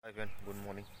Hi friend, good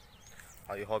morning.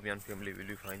 I hope you and family will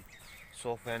be fine.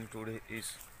 So friend, today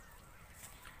is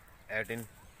 18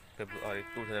 February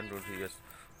 2020 years.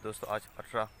 दोस्तों आज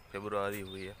 18 फरवरी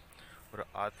हुई है और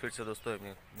आज फिर से दोस्तों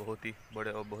मैं बहुत ही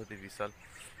बड़े और बहुत ही विशाल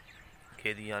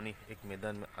खेत यानी एक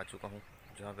मैदान में आ चुका हूँ,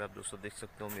 जहाँ पे आप दोस्तों देख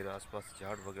सकते हो मेरे आसपास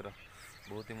झाड़ वगैरह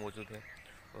बहुत ही मौजूद है।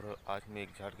 और आज मैं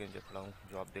एक झाड़ के नीचे खड़ा हूँ,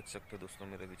 जो आप देख सकते हो दोस्तों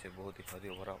मेरे पीछे बहुत ही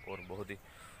हरी भरा और बहुत ही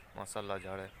माशाल्लाह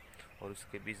झाड़ है। और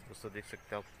उसके बीच दोस्तों देख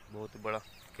सकते हो आप बहुत ही बड़ा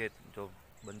खेत जो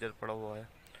बंजर पड़ा हुआ है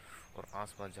और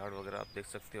आसपास झाड़ वगैरह आप देख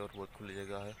सकते हो और बहुत खुली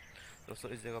जगह है।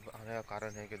 दोस्तों इस जगह पर आने का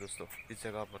कारण है कि दोस्तों इस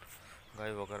जगह पर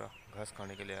गाय वगैरह घास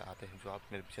खाने के लिए आते हैं, जो आप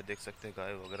मेरे पीछे देख सकते हैं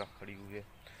गाय वगैरह खड़ी हुई है।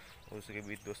 और उसके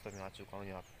बीच दोस्तों मैं आ चुका हूँ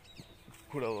यहाँ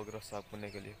कूड़ा वगैरह साफ़ करने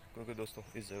के लिए, क्योंकि दोस्तों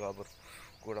इस जगह पर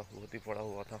कूड़ा बहुत ही पड़ा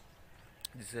हुआ था,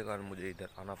 जिसके कारण मुझे इधर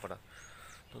आना पड़ा।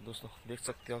 तो दोस्तों देख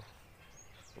सकते हो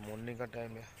तो मॉर्निंग का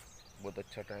टाइम है, बहुत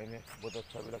अच्छा टाइम है, बहुत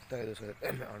अच्छा भी लगता है दूसरे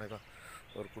टाइम में आने का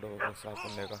और कूड़ा वगैरह साफ़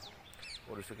करने का।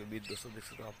 और इसके बीच दोस्तों देख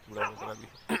सकते हो आप कूड़ा वगैरह भी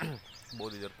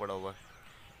बहुत इधर पड़ा हुआ है,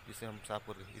 जिसे हम साफ़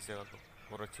करके इस जगह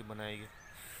को और अच्छी बनाएंगे।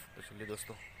 तो चलिए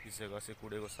दोस्तों इस जगह से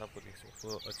कूड़े को साफ़ करके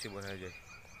इसको अच्छी बनाई जाए।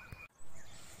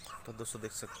 तो दोस्तों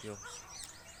देख सकते हो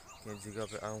कि जगह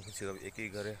पे आऊँ जगह एक ही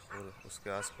घर है और उसके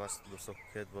आसपास दोस्तों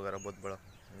खेत वगैरह बहुत बड़ा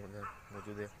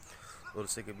मौजूद है। और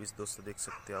उसी के बीच दोस्तों देख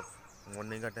सकते हो आप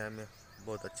मॉर्निंग का टाइम है,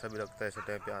 बहुत अच्छा भी लगता है ऐसे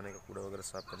टाइम पे आने का, कूड़ा वगैरह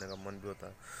साफ़ करने का मन भी होता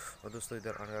है। और दोस्तों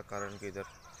इधर आने का कारण कि इधर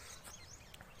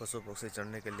पशु पक्षी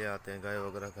चढ़ने के लिए आते हैं, गाय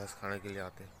वगैरह घास खाने के लिए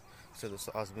आते हैं। इससे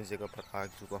दोस्तों आज मैं इस जगह पर आ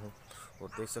चुका हूँ और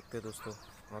देख सकते हैं दोस्तों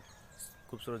आप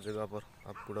खूबसूरत जगह पर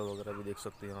आप कूड़ा वगैरह भी देख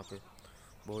सकते हैं। यहाँ पे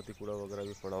बहुत ही कूड़ा वगैरह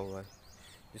भी पड़ा हुआ है,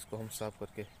 जिसको हम साफ़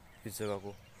करके इस जगह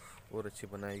को और अच्छी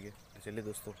बनाएंगे। तो चलिए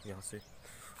दोस्तों यहाँ से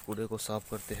कूड़े को साफ़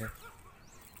करते हैं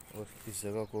और इस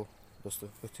जगह को दोस्तों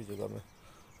अच्छी जगह में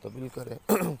तब्दील करें।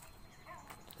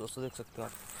 दोस्तों देख सकते हैं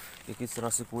आप कि किस तरह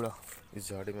से कूड़ा इस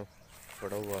झाड़ी में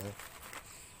पड़ा हुआ है,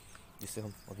 जिसे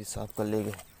हम अभी साफ़ कर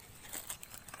लेंगे,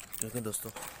 क्योंकि दोस्तों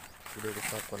कूड़े को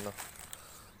साफ़ करना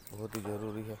बहुत ही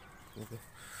ज़रूरी है, क्योंकि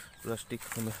प्लास्टिक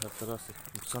हमें हर तरह से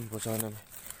नुकसान पहुंचाने में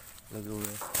लगे हुए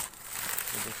हैं।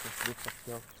 तो दोस्तों देख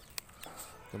सकते हो आप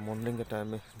कि मॉर्निंग के टाइम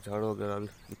में झाड़ वगैरह भी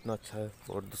इतना अच्छा है।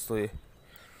 और दोस्तों ये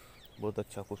बहुत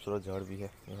अच्छा खूबसूरत झाड़ भी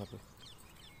है यहाँ पे।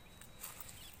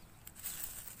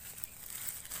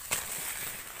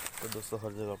 तो दोस्तों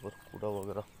हर जगह पर कूड़ा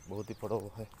वगैरह बहुत ही पड़ा हुआ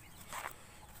है,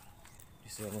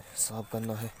 इसे हमें साफ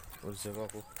करना है और इस जगह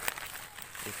को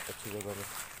एक अच्छी जगह में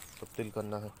तब्दील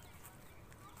करना है।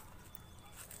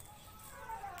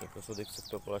 तो दोस्तों देख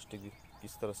सकते हो प्लास्टिक भी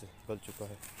किस तरह से गल चुका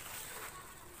है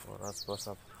और आसपास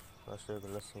आप प्लास्टिक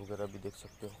ग्लास वगैरह भी देख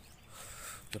सकते हो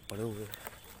जो पड़े हुए हैं।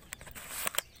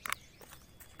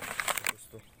 तो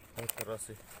दोस्तों हर तरह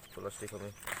से प्लास्टिक हमें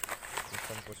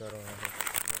नुकसान पहुँचा रहा है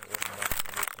और हमारे।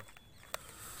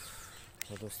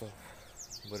 तो दोस्तों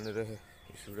बने रहे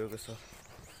इस वीडियो के साथ।